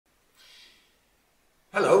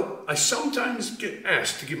Hello, I sometimes get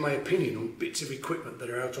asked to give my opinion on bits of equipment that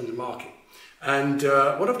are out on the market. And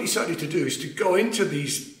what I've decided to do is to go into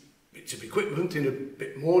these bits of equipment in a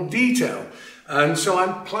bit more detail. And so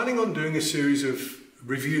I'm planning on doing a series of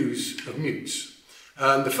reviews of mutes.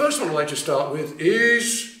 And the first one I'd like to start with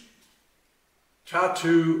is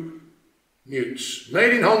Tatu Mutes,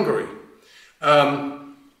 made in Hungary.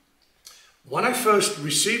 When I first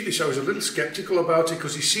received this, I was a little skeptical about it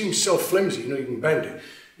because it seems so flimsy, you can bend it.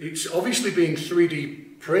 It's obviously being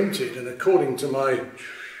 3D printed, and according to my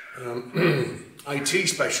IT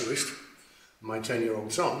specialist, my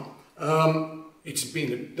 10-year-old son, it's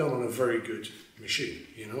been done on a very good machine,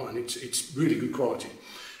 and it's really good quality.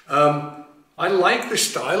 I like the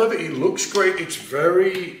style of it. It looks great. It's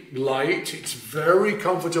very light. It's very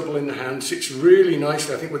comfortable in the hands. Sits really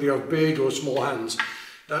nicely. I think whether you have big or small hands,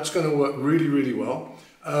 that's going to work really, really well.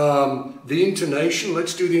 The intonation,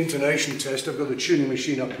 let's do the intonation test. I've got the tuning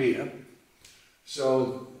machine up here.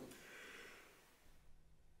 So,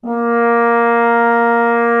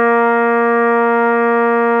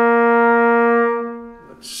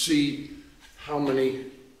 let's see how many,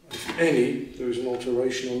 if any, there is an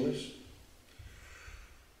alteration on this.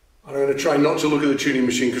 I'm going to try not to look at the tuning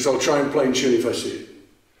machine because I'll try and play in tune if I see it.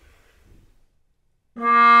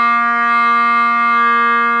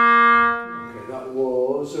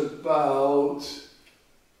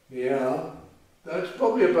 That's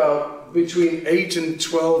probably about between 8 and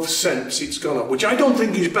 12 cents it's gone up, which I don't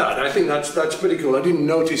think is bad. I think that's pretty cool. I didn't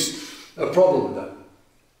notice a problem with that.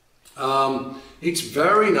 It's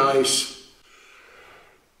very nice.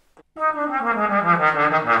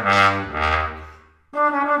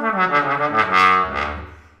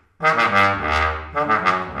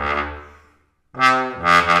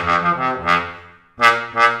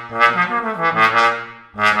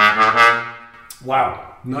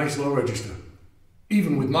 Wow, nice low register.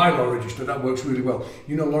 Even with my low register, that works really well.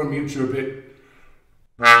 Low mutes are a bit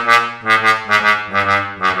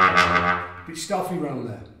stuffy around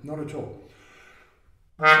there. Not at all.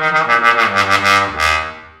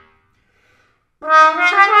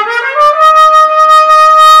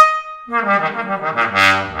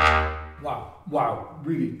 Wow,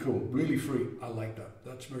 really cool, really free. I like that.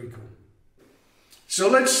 That's very cool. So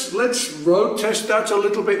let's road test that a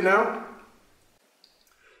little bit now.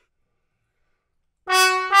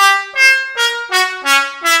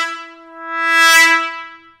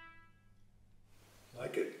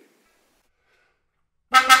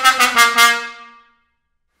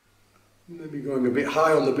 Maybe going a bit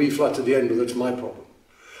high on the B flat at the end, but that's my problem.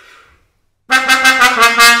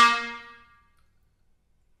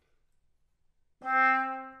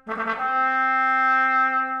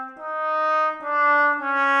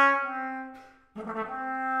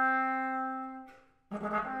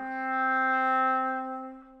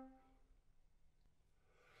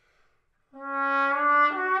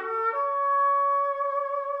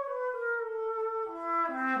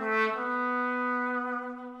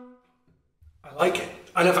 I like it,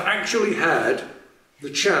 and I've actually had the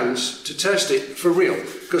chance to test it for real,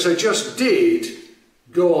 because I just did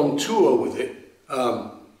go on tour with it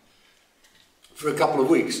for a couple of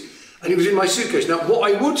weeks, and it was in my suitcase. Now,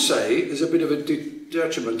 what I would say is a bit of a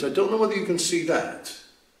detriment. I don't know whether you can see that,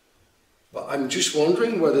 but I'm just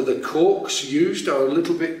wondering whether the corks used are a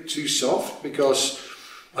little bit too soft, because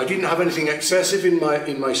I didn't have anything excessive in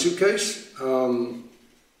my suitcase.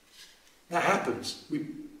 That happens. We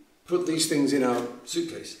put these things in our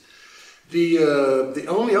suitcase. The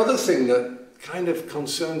only other thing that kind of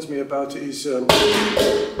concerns me about it is oh,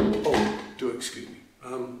 do excuse me.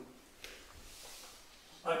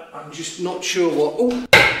 I'm just not sure what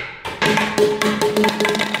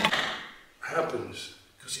happens,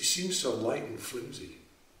 because it seems so light and flimsy.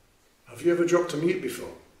 Have you ever dropped a mute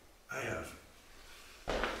before? I have.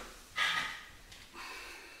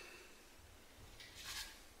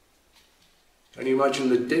 Can you imagine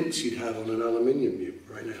the dents you'd have on an aluminium mute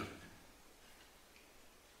right now?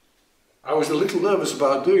 I was a little nervous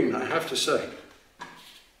about doing that, I have to say.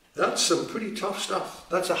 That's some pretty tough stuff.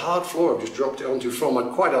 That's a hard floor I've just dropped it onto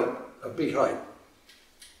from quite a big height.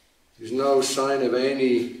 There's no sign of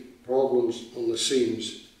any problems on the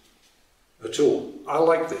seams at all. I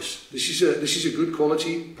like this. This is a good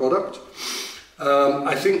quality product.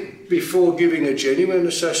 I think before giving a genuine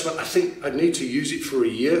assessment, I think I'd need to use it for a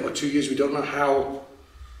year or 2 years. We don't know how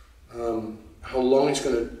long it's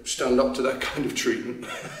going to stand up to that kind of treatment.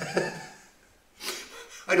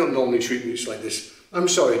 I don't normally treat mutes like this. I'm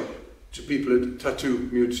sorry to people at Tatu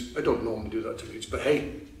Mutes. I don't normally do that to mutes, but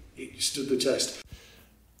hey, it stood the test.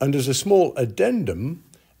 And as a small addendum,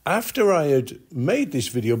 after I had made this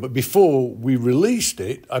video, but before we released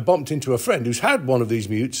it, I bumped into a friend who's had one of these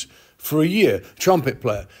mutes for a year, trumpet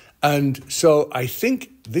player. And so I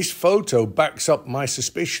think this photo backs up my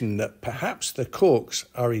suspicion that perhaps the corks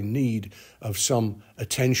are in need of some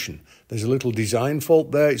attention. There's a little design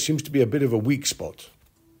fault there. It seems to be a bit of a weak spot.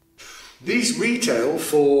 These retail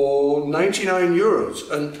for 99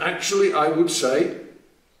 euros, and actually I would say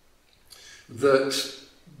that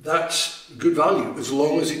that's good value as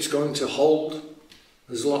long as it's going to hold.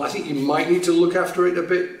 I think you might need to look after it a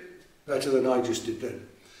bit better than I just did then.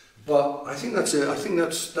 But I think that's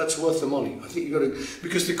worth the money. I think you got to,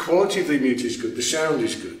 because the quality of the mute is good, the sound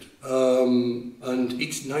is good, and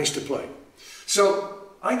it's nice to play. So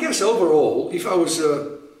I guess overall, if I was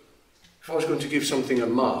going to give something a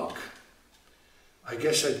mark, I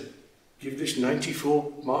guess I'd give this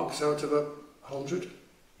 94 marks out of 100.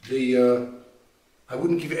 I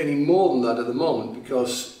wouldn't give it any more than that at the moment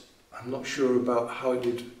because I'm not sure about how it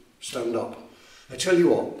would stand up. I tell you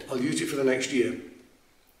what, I'll use it for the next year,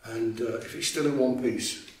 and if it's still in one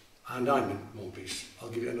piece, and I'm in one piece, I'll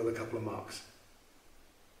give it another couple of marks.